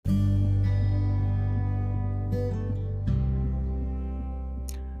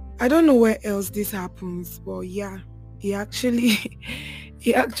I don't know where else this happens, but yeah, it actually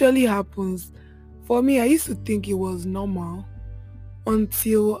it actually happens. For me, I used to think it was normal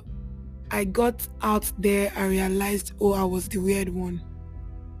until I got out there and realized, oh, I was the weird one.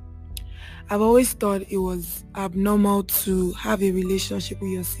 I've always thought it was abnormal to have a relationship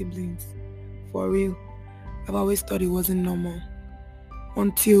with your siblings. For real. I've always thought it wasn't normal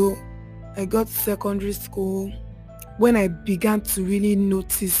until I got to secondary school when I began to really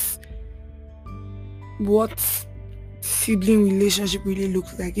notice what sibling relationship really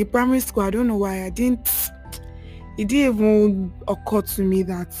looks like. In primary school, I don't know why it didn't even occur to me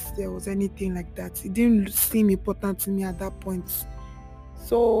that there was anything like that. It didn't seem important to me at that point.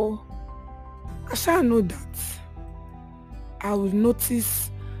 So I shall know that I would notice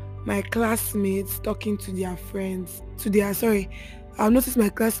my classmates talking to their friends, I'll notice my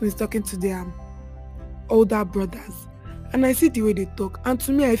classmates talking to their older brothers. And I see the way they talk. And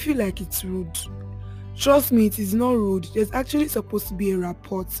to me, I feel like it's rude. Trust me, it is not rude. There's actually supposed to be a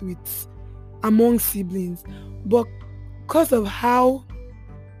rapport with among siblings. But because of how,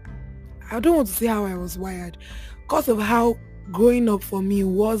 I don't want to say how I was wired, because of how growing up for me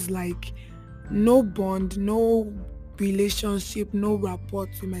was like no bond, no relationship, no rapport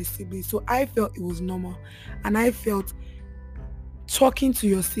with my siblings. So I felt it was normal. And I felt talking to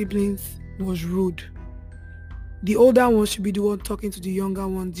your siblings was rude. The older ones should be the one talking to the younger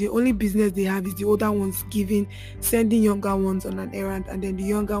ones. The only business they have is the older ones sending younger ones on an errand, and then the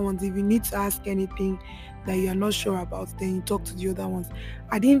younger ones, if you need to ask anything that you are not sure about, then you talk to the other ones.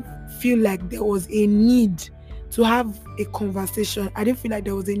 I didn't feel like there was a need to have a conversation. I didn't feel like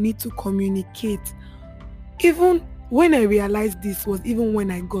there was a need to communicate. Even when I realized this was even when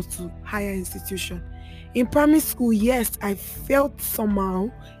I got to higher institution. In primary school, yes, I felt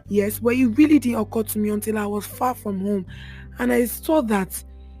somehow, yes, but it really didn't occur to me until I was far from home. And I saw that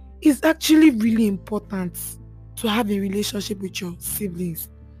it's actually really important to have a relationship with your siblings.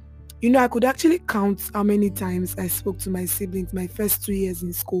 I could actually count how many times I spoke to my siblings my first 2 years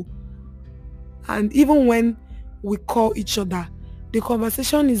in school. And even when we call each other, the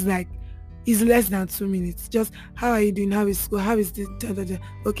conversation is less than 2 minutes. Just, how are you doing? How is school? How is this? Da, da, da.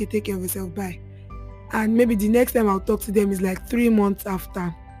 Okay, take care of yourself. Bye. And maybe the next time I'll talk to them is like 3 months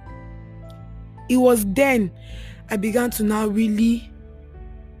after. It was then I began to now really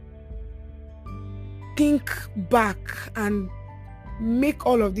think back and make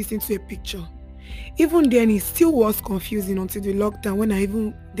all of this into a picture. Even then, it still was confusing until the lockdown,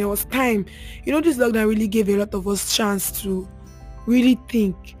 when there was time. This lockdown really gave a lot of us chance to really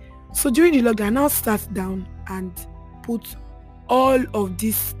think. So during the lockdown, I now sat down and put all of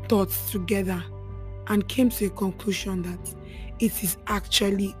these thoughts together and came to a conclusion that it is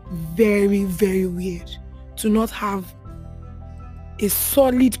actually very, very weird to not have a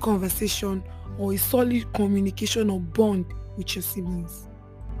solid conversation or a solid communication or bond with your siblings.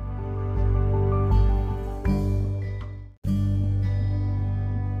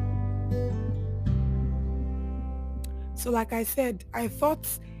 So like I said, I thought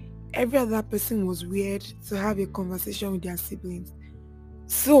every other person was weird to have a conversation with their siblings.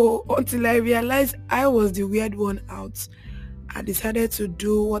 So until I realized I was the weird one out, I decided to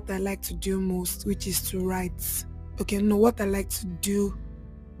do what I like to do most, which is to write. What I like to do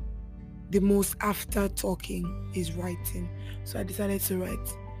the most after talking is writing. So I decided to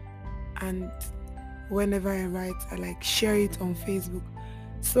write. And whenever I write, I share it on Facebook.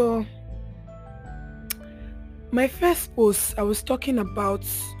 So my first post, I was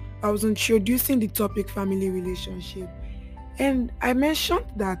introducing the topic family relationship. And I mentioned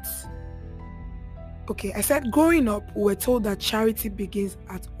that, I said growing up, we were told that charity begins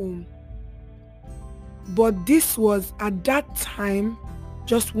at home. But this was, at that time,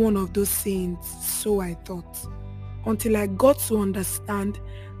 just one of those sayings, so I thought, until I got to understand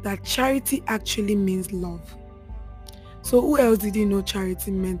that charity actually means love. So who else didn't know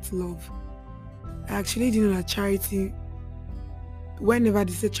charity meant love? I actually didn't know that charity, whenever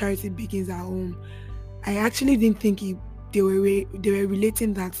they say charity begins at home, I actually didn't think they were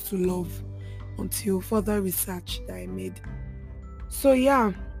relating that to love until further research that I made. So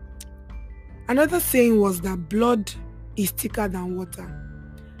yeah, another saying was that blood is thicker than water.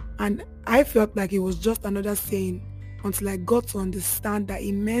 And I felt like it was just another saying until I got to understand that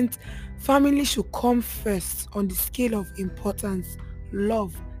it meant family should come first on the scale of importance,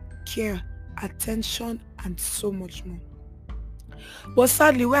 love, care, attention, and so much more. But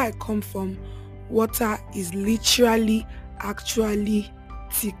sadly, where I come from, water is actually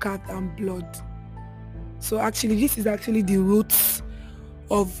thicker than blood. So actually, this is actually the roots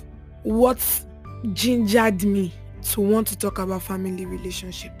of what gingered me to want to talk about family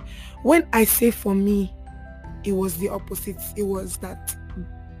relationship. When I say for me, it was the opposite. It was that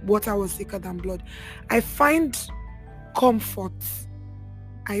water was thicker than blood. I find comfort.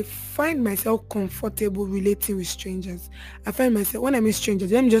 I find myself comfortable relating with strangers. I find myself, when I mean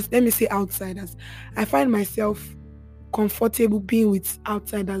strangers, let me say outsiders. I find myself comfortable being with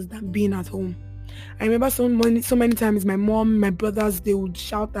outsiders than being at home. I remember so many times my mom, my brothers, they would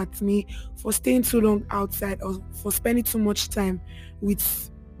shout at me for staying too long outside or for spending too much time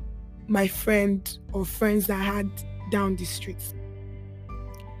with my friend or friends that I had down the street.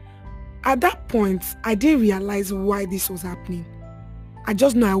 At that point, I didn't realize why this was happening. I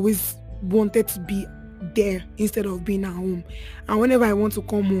just know I always wanted to be there instead of being at home. And whenever I want to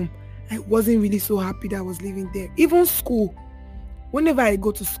come home, I wasn't really so happy that I was living there. Even school, whenever I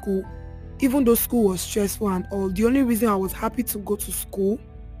go to school, even though school was stressful and all, the only reason I was happy to go to school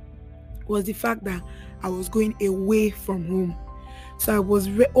was the fact that I was going away from home. So I was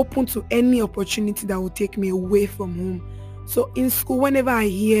open to any opportunity that would take me away from home. So in school, whenever I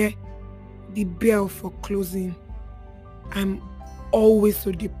hear the bell for closing, I'm always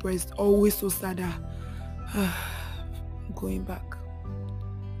so depressed, always so sad. Going back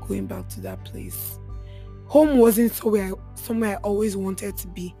to that place. Home wasn't somewhere I always wanted to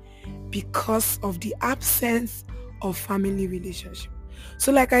be because of the absence of family relationship.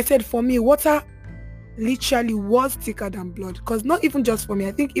 So like I said, for me, water literally was thicker than blood, because not even just for me,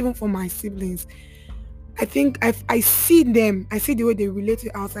 I think even for my siblings. I think I see them, I see the way they relate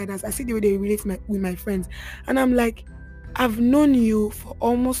to outsiders, I see the way they relate with my friends, and I'm like, I've known you for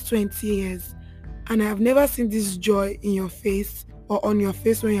almost 20 years and I've never seen this joy in your face or on your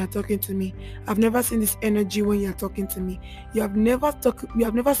face when you're talking to me. I've never seen this energy when you're talking to me. You have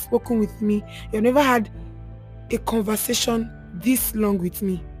never spoken with me. You've never had a conversation this long with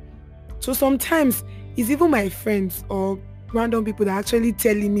me. So sometimes it's even my friends or random people that are actually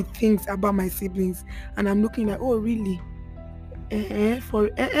telling me things about my siblings, and I'm looking like, oh really?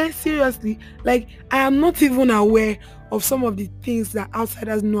 Seriously? Like, I am not even aware of some of the things that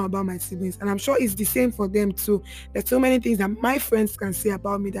outsiders know about my siblings, and I'm sure it's the same for them too. There's so many things that my friends can say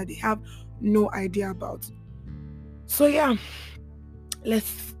about me that they have no idea about. So yeah,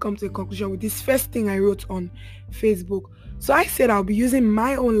 let's come to a conclusion with this first thing I wrote on Facebook. So I said I'll be using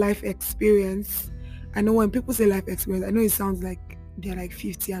my own life experience. I know when people say life experience, I know it sounds like they're like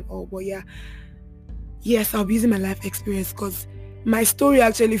 50 and all, but yeah, yes, I'll be using my life experience because my story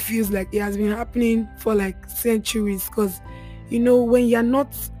actually feels like it has been happening for like centuries. Because when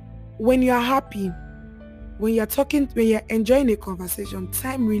you're happy, when you're talking, when you're enjoying a conversation,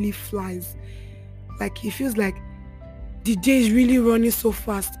 time really flies. Like, it feels like the day is really running so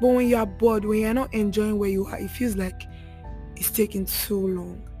fast. But when you're bored, when you're not enjoying where you are, it feels like it's taking too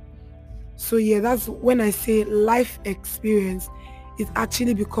long. So yeah, that's when I say life experience. It's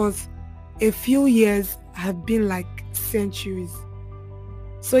actually because a few years have been like centuries.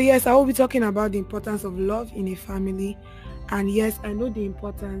 So yes, I will be talking about the importance of love in a family. And yes, I know the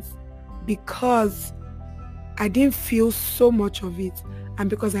importance because I didn't feel so much of it,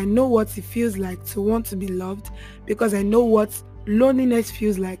 and because I know what it feels like to want to be loved, because I know what loneliness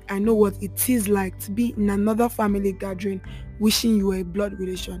feels like, I know what it is like to be in another family gathering wishing you were a blood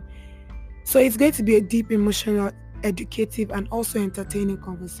relation. So it's going to be a deep, emotional, educative, and also entertaining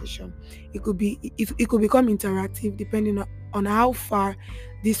conversation. It could become interactive depending on how far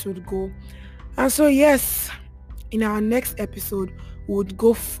this would go. And so yes, in our next episode, we would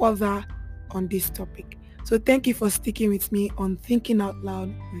go further on this topic. So thank you for sticking with me on Thinking Out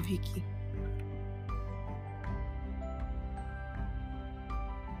Loud, Vicky.